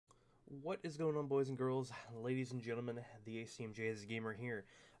What is going on, boys and girls, ladies and gentlemen? The ACMJ is Gamer here.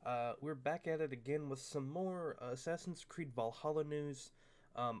 We're back at it again with some more Assassin's Creed Valhalla news.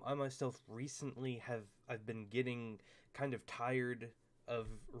 I myself recently I've been getting kind of tired of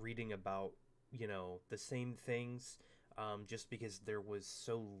reading about the same things, just because there was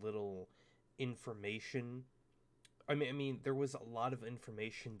so little information. I mean, there was a lot of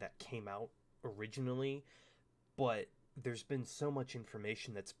information that came out originally, but there's been so much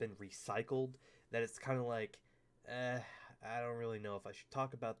information that's been recycled that it's kind of like, eh, I don't really know if I should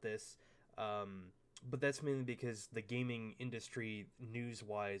talk about this. Um, but that's mainly because the gaming industry, news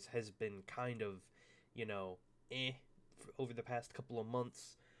wise, has been kind of, you know, eh, over the past couple of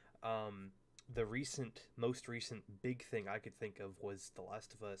months. Um, the most recent big thing I could think of was The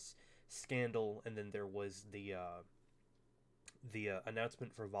Last of Us scandal, and then there was the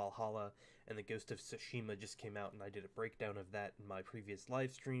announcement for Valhalla, and the Ghost of Tsushima just came out, and I did a breakdown of that in my previous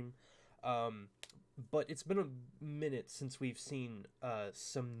live stream. Um, but it's been a minute since we've seen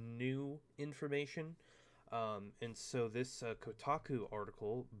some new information. And so this Kotaku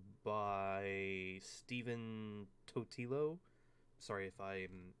article by Stephen Totilo, sorry if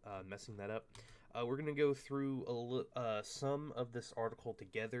I'm messing that up. We're going to go through some of this article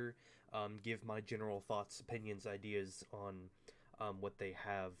together, give my general thoughts, opinions, ideas on what they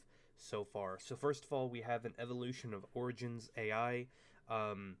have so far. So first of all, we have an evolution of Origins AI.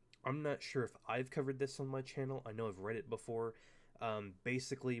 I'm not sure if I've covered this on my channel. I know I've read it before.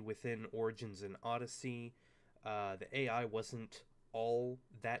 Basically, within Origins and Odyssey, the AI wasn't all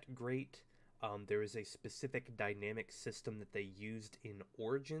that great. There is a specific dynamic system that they used in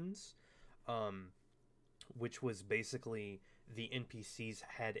Origins, um, which was basically the NPCs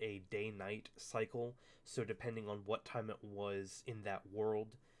had a day-night cycle. So depending on what time it was in that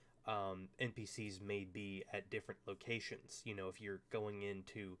world, NPCs may be at different locations. You know, if you're going in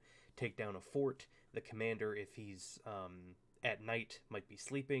to take down a fort, the commander, if he's at night, might be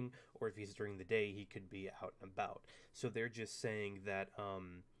sleeping, or if he's during the day, he could be out and about. So they're just saying that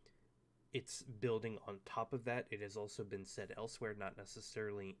it's building on top of that. It has also been said elsewhere, not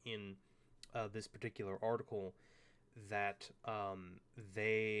necessarily in this particular article, that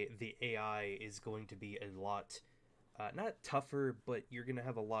the AI is going to be a lot not tougher, but you're going to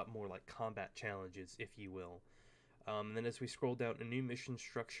have a lot more like combat challenges, if you will. And then as we scroll down, a new mission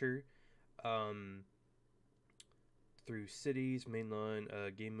structure um, through cities, mainline,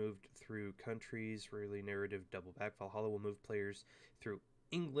 game moved through countries, rarely narrative double back. Valhalla will move players through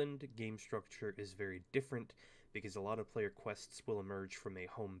England. Game structure is very different because a lot of player quests will emerge from a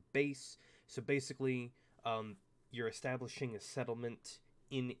home base. So basically, you're establishing a settlement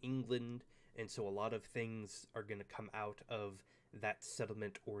in England, and so a lot of things are going to come out of that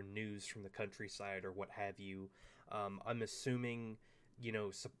settlement or news from the countryside or what have you. I'm assuming,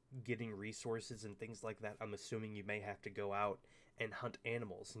 getting resources and things like that. I'm assuming you may have to go out and hunt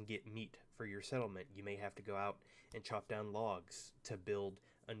animals and get meat for your settlement. You may have to go out and chop down logs to build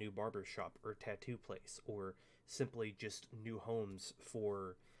a new barber shop or tattoo place, or simply just new homes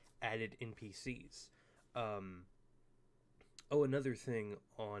for added NPCs. Um, oh, another thing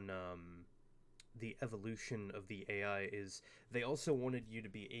on the evolution of the AI is they also wanted you to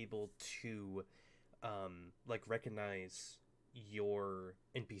be able to like recognize your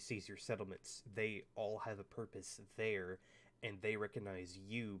NPCs, your settlements. They all have a purpose there, and they recognize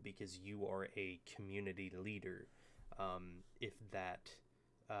you because you are a community leader. If that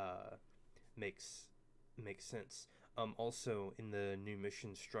uh, makes makes sense. Also, in the new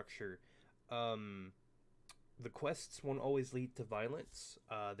mission structure, um, the quests won't always lead to violence.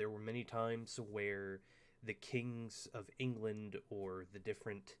 There were many times where the kings of England or the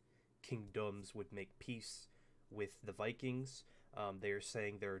different kingdoms would make peace with the Vikings. They are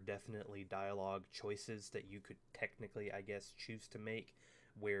saying there are definitely dialogue choices that you could technically, I guess, choose to make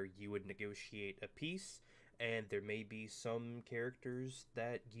where you would negotiate a peace, and there may be some characters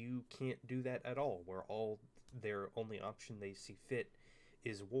that you can't do that at all, where all their only option they see fit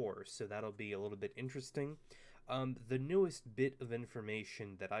is war. So that'll be a little bit interesting. The newest bit of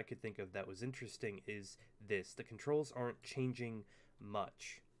information that I could think of that was interesting is this: the controls aren't changing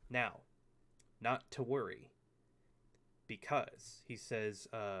much. Now, not to worry, because he says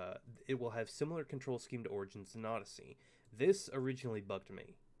it will have similar control scheme to Origins and Odyssey. This originally bugged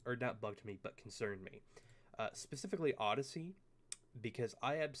me, or not bugged me, but concerned me. Specifically Odyssey, because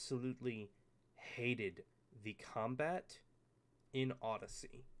I absolutely hated the combat in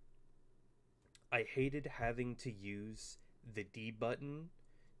Odyssey. I hated having to use the D button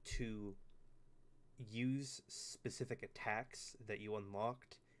to use specific attacks that you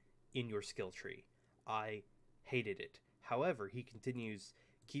unlocked in your skill tree. I hated it. However, he continues,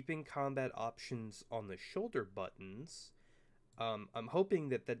 Keeping combat options on the shoulder buttons. I'm hoping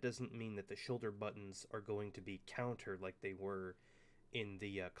that that doesn't mean that the shoulder buttons are going to be countered like they were in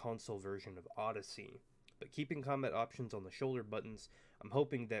the console version of Odyssey. But keeping combat options on the shoulder buttons, I'm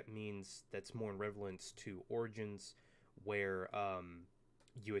hoping that means that's more in relevance to Origins, where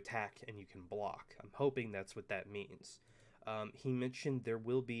you attack and you can block. I'm hoping that's what that means. He mentioned there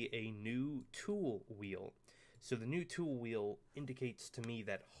will be a new tool wheel. So the new tool wheel indicates to me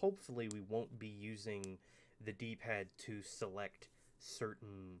that hopefully we won't be using the D-pad to select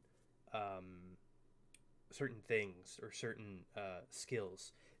certain certain things or certain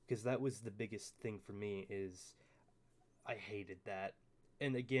skills, because that was the biggest thing for me. Is I hated that.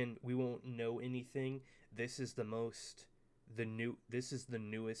 And again, we won't know anything. This is the most this is the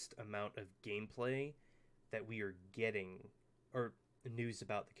newest amount of gameplay that we are getting, or news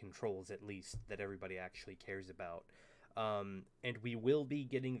about the controls at least, that everybody actually cares about. And we will be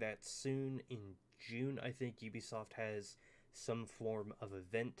getting that soon in June. I think Ubisoft has some form of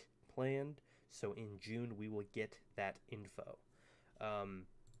event planned, so in June we will get that info. Um,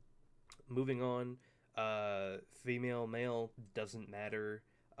 Moving on, female, male, doesn't matter.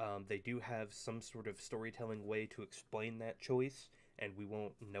 They do have some sort of storytelling way to explain that choice, and we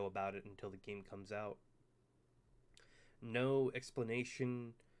won't know about it until the game comes out. No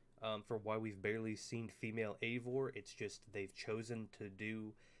explanation for why we've barely seen female Eivor. It's just they've chosen to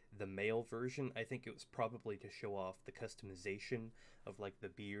do the male version. I think it was probably to show off the customization of like the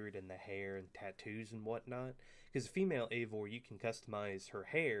beard and the hair and tattoos and whatnot. Because female Eivor, you can customize her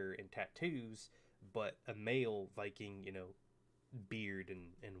hair and tattoos, but a male Viking, beard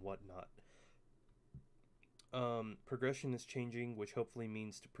and whatnot. Progression is changing, which hopefully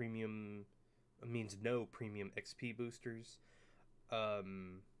means no premium XP boosters.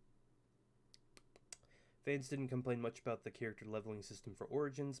 Fans didn't complain much about the character leveling system for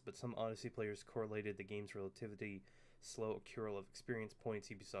Origins, but some Odyssey players correlated the game's relativity slow accrual of experience points.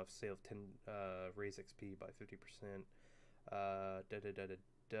 Ubisoft sale of 10 raise XP by 50%.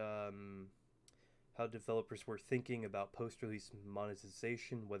 How developers were thinking about post-release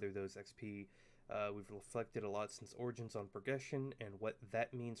monetization, whether those XP we've reflected a lot since Origins on progression and what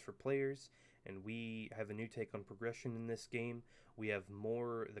that means for players, and we have a new take on progression in this game. We have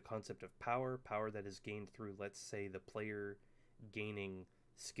more the concept of power that is gained through, let's say, the player gaining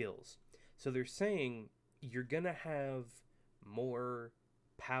skills. So they're saying you're gonna have more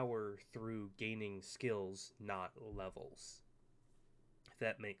power through gaining skills, not levels, if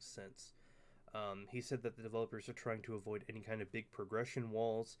that makes sense. He said that the developers are trying to avoid any kind of big progression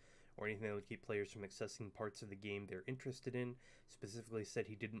walls or anything that would keep players from accessing parts of the game they're interested in. Specifically said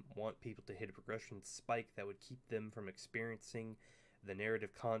he didn't want people to hit a progression spike that would keep them from experiencing the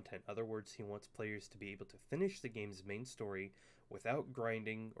narrative content. In other words, he wants players to be able to finish the game's main story without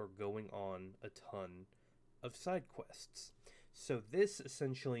grinding or going on a ton of side quests. So this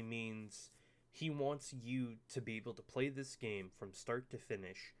essentially means he wants you to be able to play this game from start to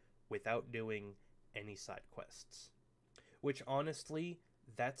finish without doing any side quests. Which honestly,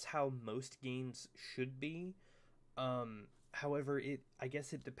 that's how most games should be. However, I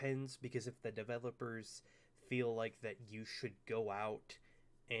guess it depends, because if the developers feel like that you should go out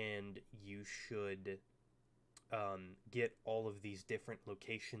and you should get all of these different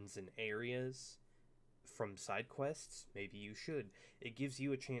locations and areas from side quests, maybe you should. It gives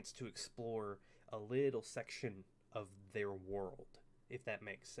you a chance to explore a little section of their world, if that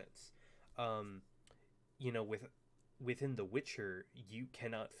makes sense. Within The Witcher, you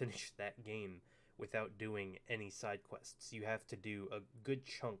cannot finish that game without doing any side quests. You have to do a good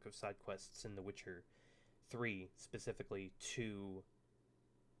chunk of side quests in The Witcher 3 specifically to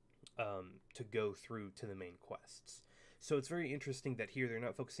go through to the main quests. So it's very interesting that here they're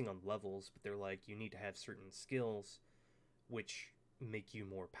not focusing on levels, but they're like, you need to have certain skills which make you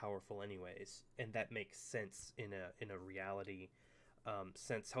more powerful anyways, and that makes sense in a reality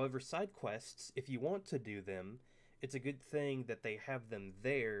sense. However, side quests, if you want to do them, it's a good thing that they have them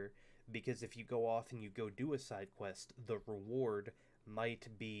there, because if you go off and you go do a side quest, the reward might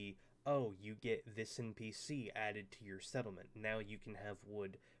be, oh, you get this NPC added to your settlement. Now you can have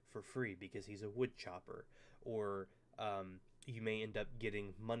wood for free because he's a wood chopper. Or you may end up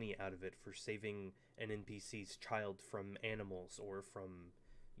getting money out of it for saving an NPC's child from animals, or from,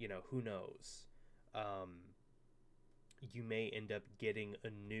 who knows. You may end up getting a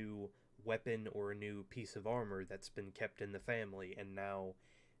new weapon or a new piece of armor that's been kept in the family, and now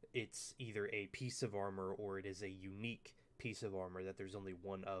it's either a piece of armor or it is a unique piece of armor that there's only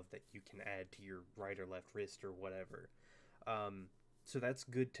one of that you can add to your right or left wrist or whatever. So that's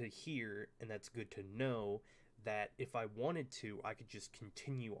good to hear, and that's good to know, that if I wanted to, I could just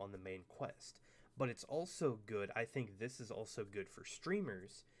continue on the main quest. But it's also good, I think this is also good for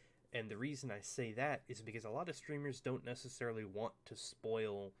streamers. And the reason I say that is because a lot of streamers don't necessarily want to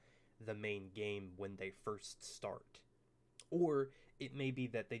spoil the main game when they first start. Or it may be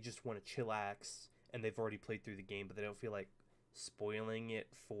that they just want to chillax and they've already played through the game, but they don't feel like spoiling it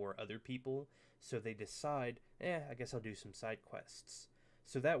for other people. So they decide, I guess I'll do some side quests.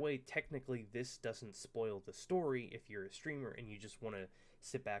 So that way, technically, this doesn't spoil the story if you're a streamer and you just want to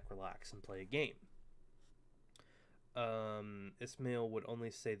sit back, relax, and play a game. Ismail would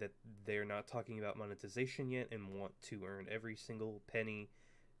only say that they're not talking about monetization yet and want to earn every single penny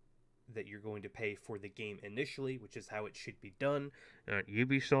that you're going to pay for the game initially, which is how it should be done at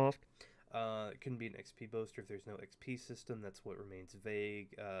Ubisoft. It couldn't be an XP booster if there's no XP system. That's what remains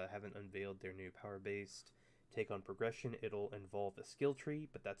vague. Haven't unveiled their new power-based take on progression. It'll involve a skill tree,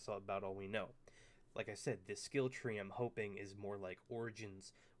 but that's about all we know. Like I said, this skill tree I'm hoping is more like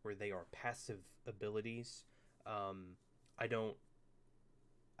Origins, where they are passive abilities. I don't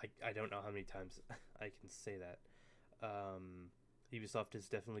know how many times I can say that. Ubisoft is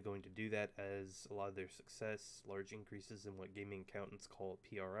definitely going to do that, as a lot of their success, large increases in what gaming accountants call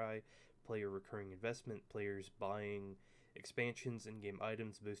PRI, player recurring investment, players buying expansions, in-game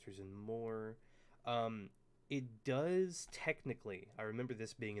items, boosters, and more. It does technically, I remember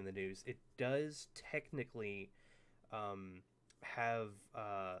this being in the news, it does technically have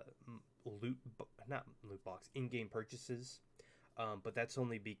not loot box, in-game purchases. But that's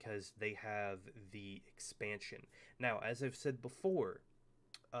only because they have the expansion. Now, as I've said before,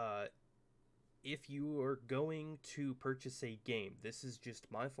 if you are going to purchase a game, this is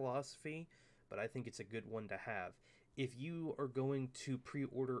just my philosophy, but I think it's a good one to have. If you are going to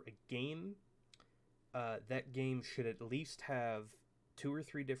pre-order a game, that game should at least have 2 or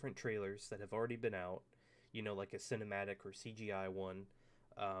 3 different trailers that have already been out, like a cinematic or CGI one,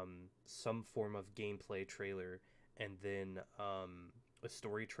 some form of gameplay trailer, and then a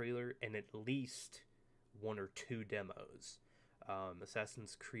story trailer, and at least 1 or 2 demos.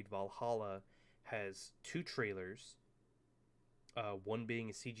 Assassin's Creed Valhalla has 2 trailers, one being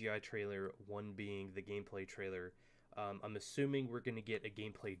a CGI trailer, one being the gameplay trailer. I'm assuming we're going to get a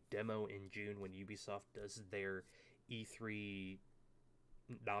gameplay demo in June when Ubisoft does their E3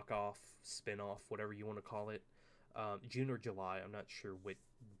 knockoff, spin-off, whatever you want to call it. June or July, I'm not sure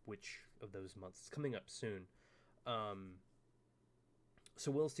which of those months. It's coming up soon. So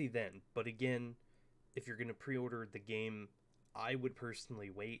we'll see then. But again, if you're going to pre-order the game, I would personally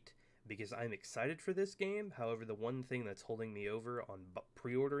wait, because I'm excited for this game. However, the one thing that's holding me over on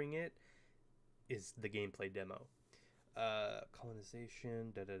pre-ordering it is the gameplay demo.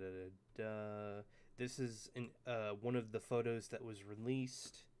 Colonization, This is one of the photos that was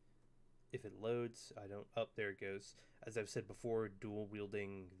released. If it loads, I don't... Oh, there it goes. As I've said before, dual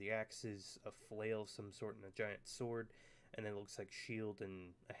wielding the axes, a flail of some sort, and a giant sword. And then it looks like shield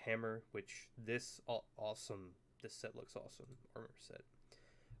and a hammer, which this set looks awesome. Armor set.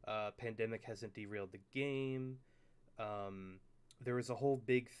 Pandemic hasn't derailed the game. There was a whole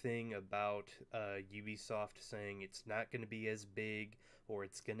big thing about Ubisoft saying it's not going to be as big, or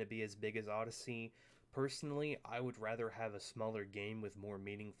it's going to be as big as Odyssey. Personally, I would rather have a smaller game with more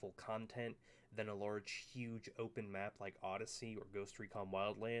meaningful content than a large, huge open map like Odyssey or Ghost Recon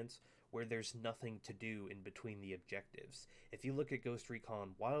Wildlands, where there's nothing to do in between the objectives. If you look at Ghost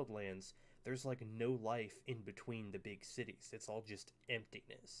Recon Wildlands, there's like no life in between the big cities. It's all just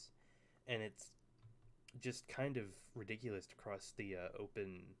emptiness. And it's just kind of ridiculous to cross the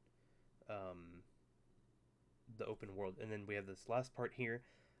open world. And then we have this last part here.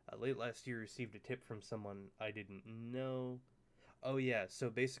 Late last year, received a tip from someone I didn't know. Oh yeah, so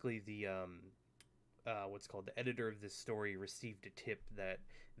basically the the editor of this story received a tip that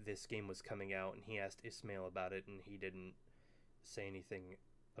this game was coming out, and he asked Ismail about it, and he didn't say anything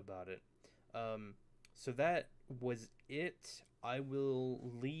about it. So that was it. I will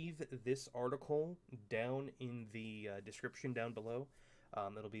leave this article down in the description down below.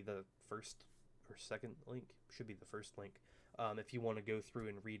 It'll be the first or second link. Should be the first link. If you want to go through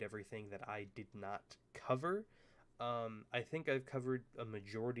and read everything that I did not cover. I think I've covered a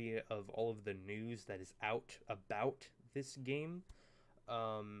majority of all of the news that is out about this game.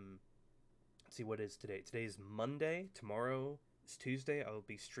 Let's see, what is today? Today is Monday. Tomorrow is Tuesday. I will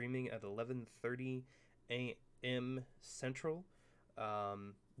be streaming at 11:30 a.m. Central.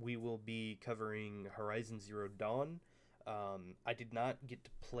 We will be covering Horizon Zero Dawn. I did not get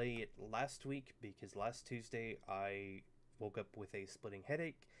to play it last week because last Tuesday I woke up with a splitting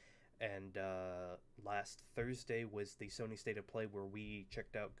headache, and last Thursday was the Sony State of Play where we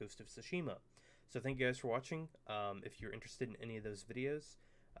checked out Ghost of Tsushima. So thank you guys for watching. If you're interested in any of those videos,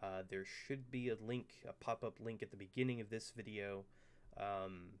 there should be a link, a pop-up link at the beginning of this video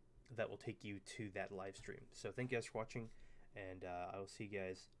that will take you to that live stream. So thank you guys for watching, and I will see you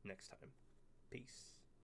guys next time. Peace.